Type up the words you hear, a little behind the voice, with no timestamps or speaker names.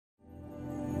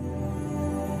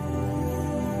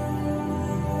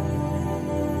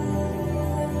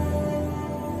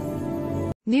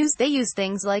news. They use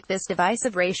things like this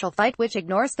divisive racial fight which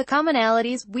ignores the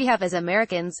commonalities we have as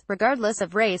Americans, regardless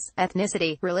of race,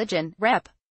 ethnicity, religion, Rep.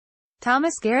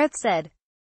 Thomas Garrett said.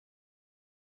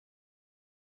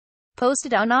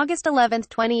 Posted on August 11,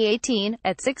 2018,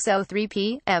 at 6:03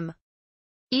 p.m.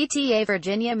 ETA.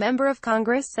 Virginia member of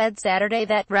Congress said Saturday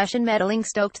that Russian meddling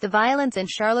stoked the violence in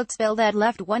Charlottesville that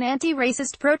left one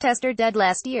anti-racist protester dead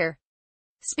last year.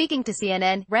 Speaking to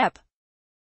CNN, Rep.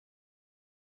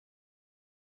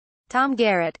 Tom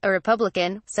Garrett, a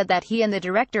Republican, said that he and the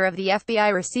director of the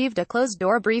FBI received a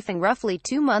closed-door briefing roughly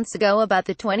 2 months ago about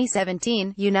the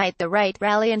 2017 Unite the Right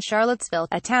rally in Charlottesville,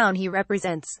 a town he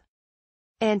represents.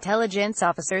 Intelligence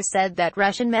officers said that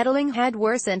Russian meddling had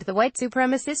worsened the white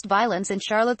supremacist violence in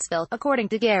Charlottesville, according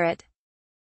to Garrett.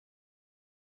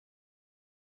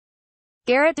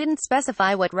 Garrett didn't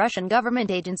specify what Russian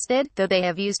government agents did, though they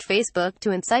have used Facebook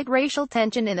to incite racial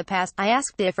tension in the past. I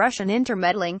asked if Russian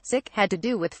intermeddling had to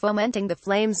do with fomenting the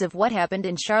flames of what happened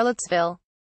in Charlottesville.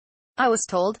 I was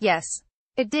told, yes,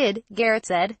 it did, Garrett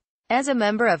said. As a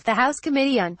member of the House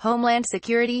Committee on Homeland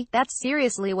Security, that's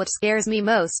seriously what scares me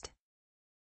most.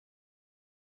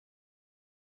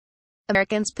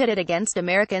 Americans pitted against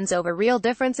Americans over real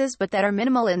differences but that are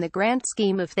minimal in the grand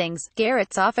scheme of things.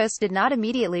 Garrett's office did not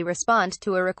immediately respond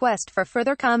to a request for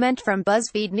further comment from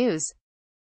BuzzFeed News.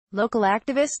 Local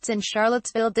activists in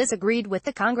Charlottesville disagreed with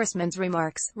the congressman's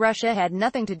remarks. Russia had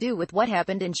nothing to do with what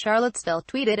happened in Charlottesville,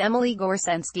 tweeted Emily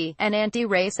Gorsensky, an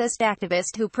anti-racist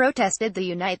activist who protested the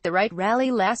Unite the Right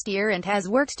rally last year and has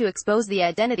worked to expose the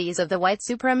identities of the white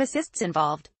supremacists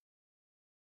involved.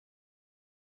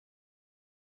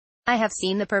 I have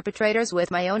seen the perpetrators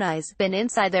with my own eyes, been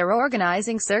inside their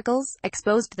organizing circles,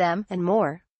 exposed them, and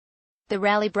more. The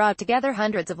rally brought together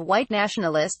hundreds of white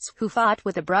nationalists, who fought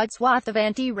with a broad swath of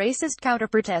anti-racist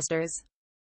counter-protesters.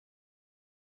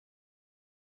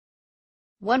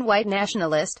 One white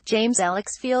nationalist, James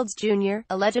Alex Fields Jr.,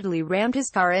 allegedly rammed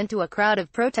his car into a crowd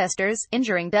of protesters,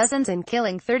 injuring dozens and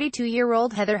killing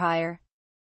 32-year-old Heather Heyer.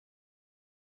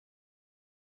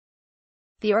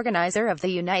 The organizer of the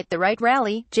Unite the Right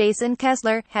rally, Jason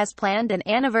Kessler, has planned an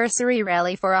anniversary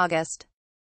rally for August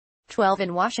 12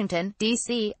 in Washington,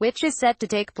 D.C., which is set to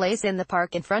take place in the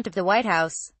park in front of the White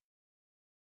House.